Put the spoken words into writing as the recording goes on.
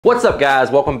What's up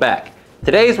guys, welcome back.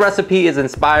 Today's recipe is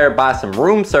inspired by some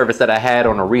room service that I had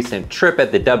on a recent trip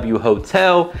at the W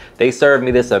Hotel. They served me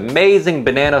this amazing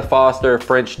banana Foster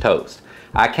French toast.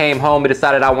 I came home and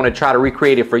decided I want to try to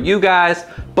recreate it for you guys.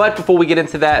 But before we get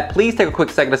into that, please take a quick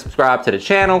second to subscribe to the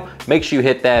channel. Make sure you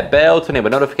hit that bell to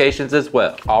enable notifications as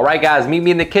well. All right guys, meet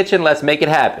me in the kitchen. Let's make it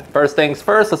happen. First things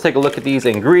first, let's take a look at these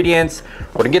ingredients.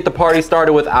 We're gonna get the party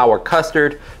started with our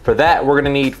custard. For that, we're gonna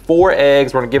need 4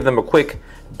 eggs. We're gonna give them a quick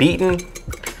beaten,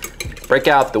 break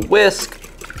out the whisk,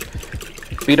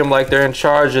 beat them like they're in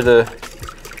charge of the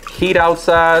heat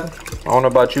outside. I don't know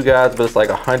about you guys, but it's like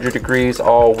 100 degrees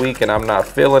all week and I'm not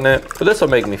feeling it, but this will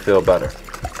make me feel better.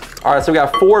 All right, so we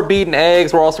got 4 beaten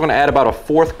eggs. We're also gonna add about a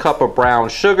 1/4 cup of brown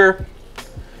sugar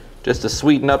just to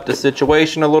sweeten up the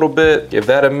situation a little bit. Give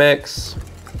that a mix.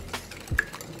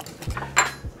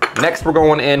 Next, we're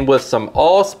going in with some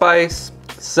allspice,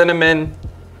 cinnamon,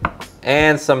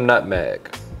 and some nutmeg.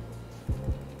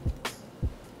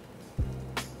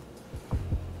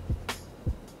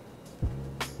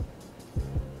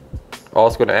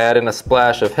 Also gonna add in a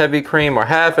splash of heavy cream or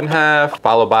half and half,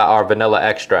 followed by our vanilla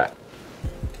extract.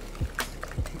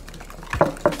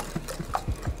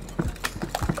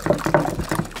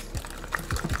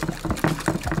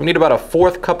 We need about a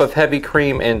 1/4 cup of heavy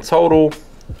cream in total.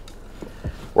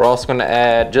 We're also gonna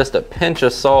add just a pinch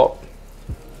of salt,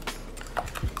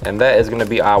 and that is gonna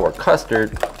be our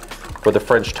custard for the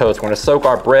French toast. We're gonna soak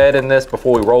our bread in this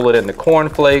before we roll it into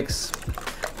cornflakes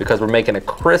because we're making a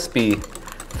crispy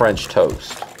French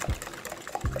toast.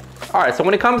 All right, so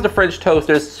when it comes to French toast,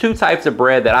 there's 2 types of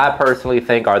bread that I personally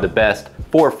think are the best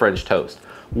for French toast.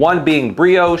 One being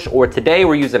brioche, or today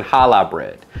we're using challah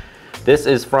bread. This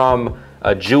is from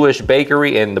a Jewish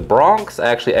bakery in the Bronx,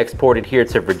 actually exported here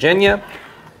to Virginia.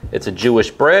 It's a Jewish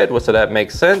bread, so that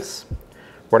makes sense.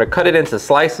 We're gonna cut it into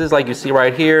slices like you see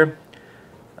right here,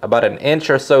 about 1 inch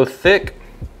or so thick.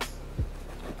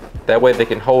 That way they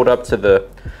can hold up to the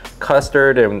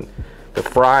custard and the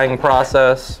frying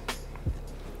process.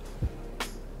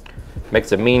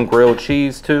 Makes a mean grilled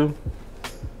cheese too.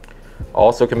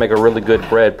 Also can make a really good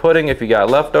bread pudding if you got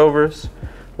leftovers,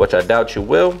 which I doubt you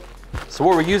will. So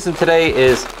what we're using today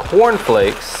is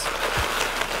cornflakes.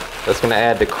 That's gonna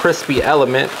add the crispy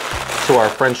element to our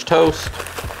French toast.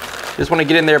 Just wanna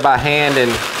get in there by hand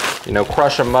and,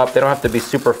 crush them up. They don't have to be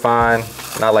super fine,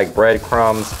 not like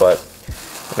breadcrumbs, but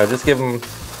just give them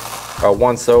a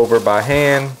once over by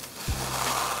hand.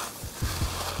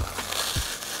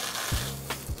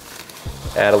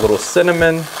 Add a little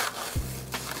cinnamon,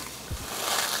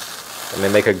 and they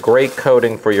make a great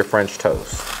coating for your French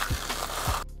toast.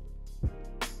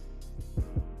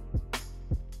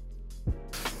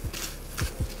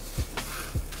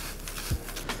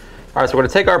 All right, so we're gonna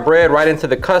take our bread right into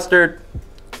the custard,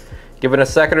 give it a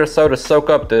second or so to soak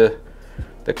up the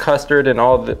custard and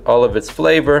all of its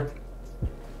flavor.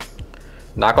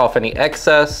 Knock off any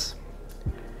excess,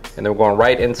 and then we're going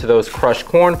right into those crushed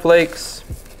cornflakes.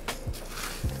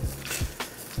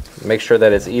 Make sure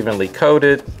that it's evenly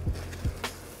coated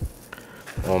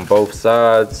on both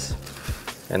sides,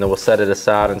 and then we'll set it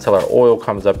aside until our oil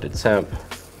comes up to temp.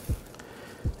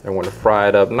 And we're gonna fry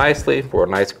it up nicely for a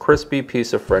nice crispy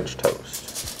piece of French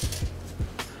toast.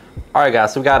 All right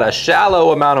guys, so we got a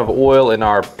shallow amount of oil in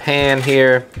our pan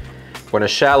here. We're gonna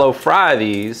shallow fry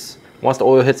these. Once the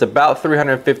oil hits about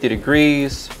 350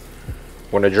 degrees,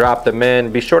 we're gonna drop them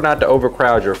in. Be sure not to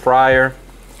overcrowd your fryer.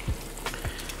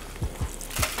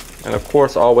 And of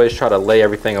course, always try to lay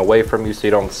everything away from you so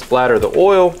you don't splatter the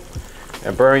oil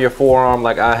and burn your forearm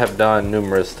like I have done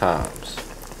numerous times.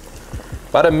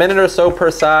 About 1 minute or so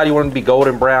per side. You want it to be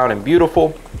golden brown and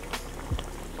beautiful.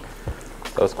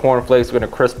 Those cornflakes are gonna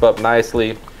crisp up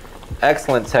nicely.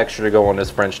 Excellent texture to go on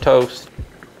this French toast.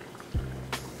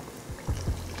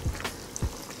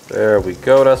 There we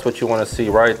go, that's what you wanna see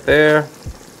right there.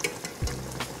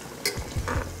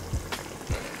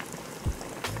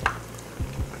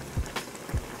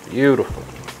 Beautiful.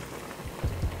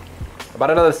 About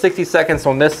another 60 seconds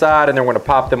on this side, and then we're gonna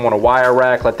pop them on a wire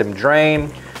rack, let them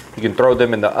drain. You can throw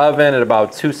them in the oven at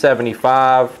about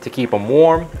 275 to keep them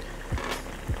warm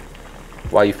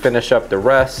while you finish up the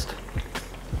rest.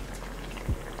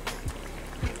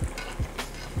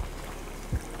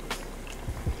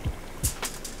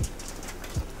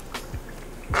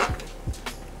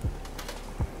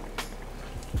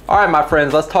 All right, my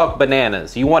friends, let's talk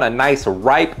bananas. You want a nice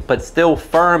ripe but still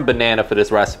firm banana for this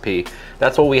recipe.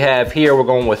 That's what we have here. We're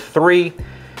going with 3.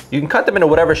 You can cut them into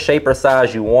whatever shape or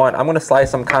size you want. I'm gonna slice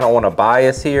them kind of on a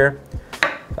bias here,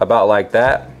 about like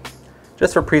that.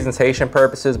 just for presentation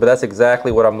purposes, but that's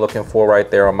exactly what I'm looking for right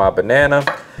there on my banana.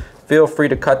 Feel free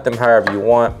to cut them however you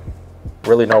want.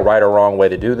 Really no right or wrong way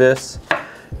to do this.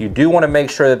 You do want to make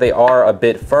sure that they are a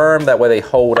bit firm. That way they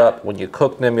hold up when you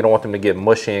cook them. You don't want them to get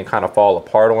mushy and kind of fall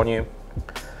apart on you.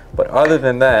 But other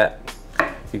than that,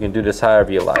 you can do this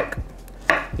however you like.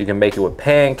 You can make it with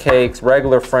pancakes,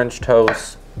 regular French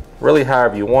toast, really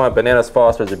however you want. Bananas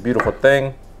Foster is a beautiful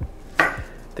thing.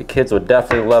 The kids would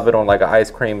definitely love it on like an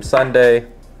ice cream sundae.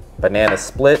 Banana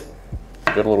split,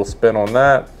 good little spin on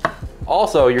that.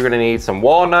 Also, you're gonna need some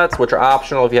walnuts, which are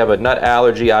optional. If you have a nut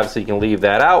allergy, obviously you can leave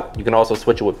that out. You can also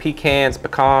switch it with pecans,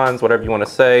 pecans, whatever you wanna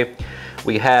say.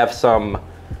 We have some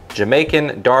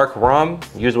Jamaican dark rum.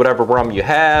 Use whatever rum you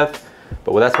have,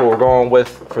 but that's what we're going with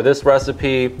for this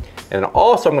recipe. And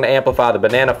also I'm gonna amplify the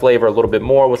banana flavor a little bit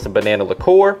more with some banana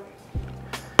liqueur.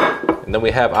 And then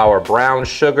we have our brown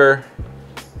sugar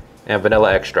and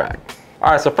vanilla extract.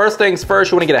 All right, so first things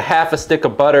first, you wanna get a half a stick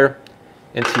of butter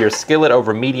into your skillet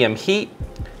over medium heat.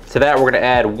 To that, we're gonna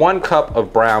add 1 cup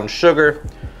of brown sugar.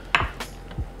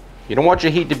 You don't want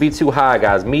your heat to be too high,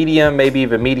 guys. Medium, maybe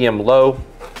even medium low.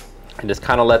 And just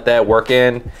kind of let that work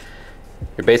in.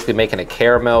 You're basically making a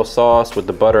caramel sauce with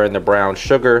the butter and the brown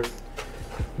sugar.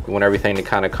 You want everything to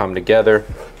kind of come together.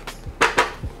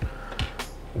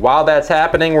 While that's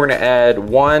happening, we're gonna add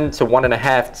 1 to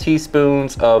 1.5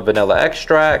 teaspoons of vanilla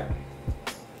extract.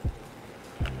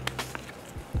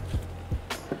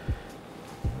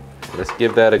 Let's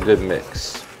give that a good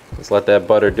mix. Let's let that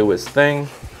butter do its thing.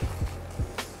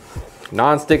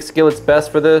 Non-stick skillet's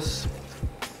best for this.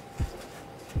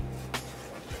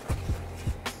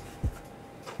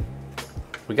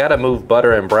 We gotta move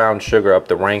butter and brown sugar up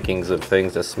the rankings of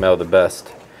things that smell the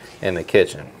best in the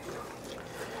kitchen,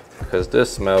 because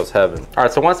this smells heaven. All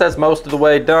right, so once that's most of the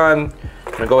way done,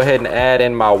 I'm gonna go ahead and add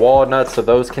in my walnuts so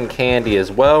those can candy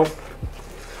as well.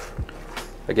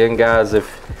 Again, guys,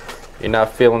 if you're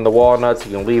not feeling the walnuts,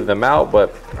 you can leave them out,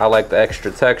 but I like the extra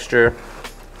texture.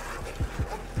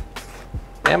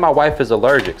 And my wife is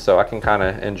allergic, so I can kind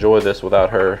of enjoy this without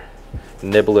her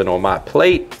nibbling on my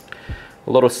plate.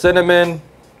 A little cinnamon.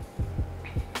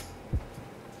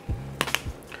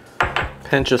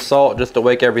 Pinch of salt just to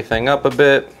wake everything up a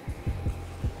bit.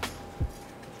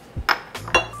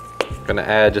 Gonna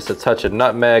add just a touch of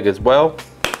nutmeg as well.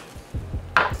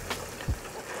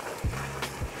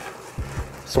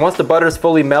 So once the butter is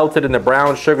fully melted and the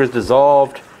brown sugar is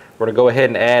dissolved, we're gonna go ahead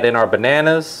and add in our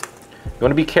bananas. You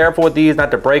wanna be careful with these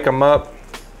not to break them up.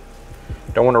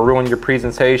 Don't wanna ruin your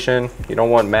presentation. You don't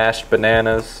want mashed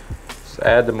bananas. Just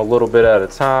add them a little bit at a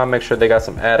time. Make sure they got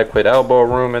some adequate elbow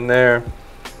room in there.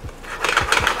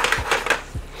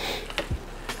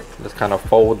 Just kind of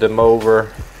fold them over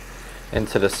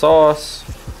into the sauce.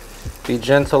 Be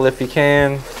gentle if you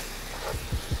can.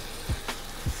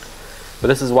 But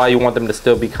this is why you want them to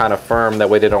still be kind of firm, that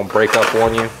way they don't break up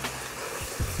on you.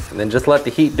 And then just let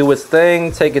the heat do its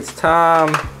thing, take its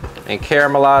time, and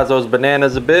caramelize those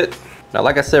bananas a bit. Now,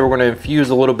 like I said, we're gonna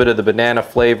infuse a little bit of the banana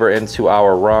flavor into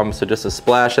our rum. So just a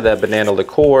splash of that banana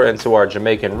liqueur into our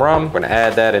Jamaican rum. We're gonna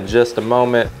add that in just a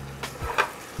moment.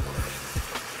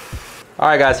 All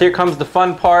right, guys, here comes the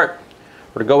fun part.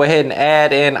 We're gonna go ahead and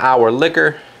add in our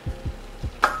liquor.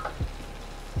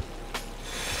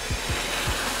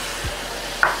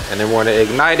 And then we're gonna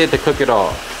ignite it to cook it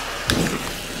off.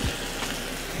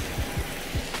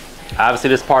 Obviously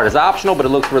this part is optional, but it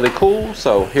looks really cool,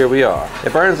 so here we are.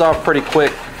 It burns off pretty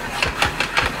quick,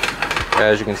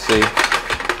 as you can see.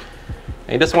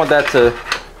 And you just want that to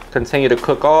continue to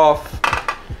cook off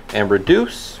and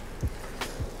reduce.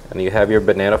 And you have your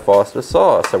banana Foster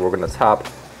sauce that we're gonna top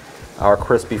our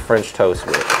crispy French toast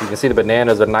with. You can see the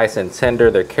bananas are nice and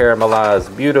tender, they're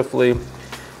caramelized beautifully.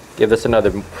 Give this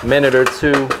another minute or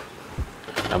two.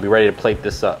 I'll be ready to plate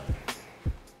this up.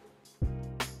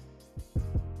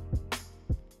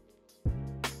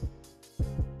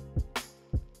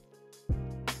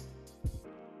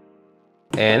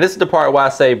 And this is the part where I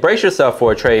say, brace yourself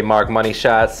for a trademark money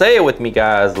shot. Say it with me,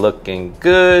 guys. Looking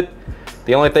good.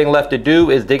 The only thing left to do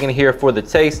is dig in here for the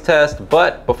taste test.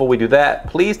 But before we do that,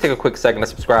 please take a quick second to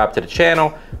subscribe to the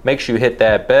channel. Make sure you hit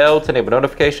that bell to enable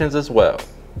notifications as well.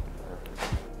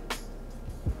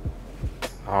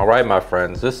 All right, my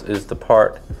friends, this is the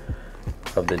part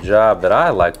of the job that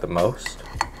I like the most.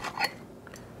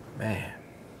 Man,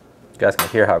 you guys can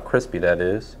hear how crispy that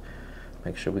is.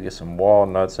 Make sure we get some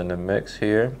walnuts in the mix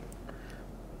here.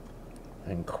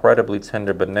 Incredibly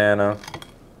tender banana.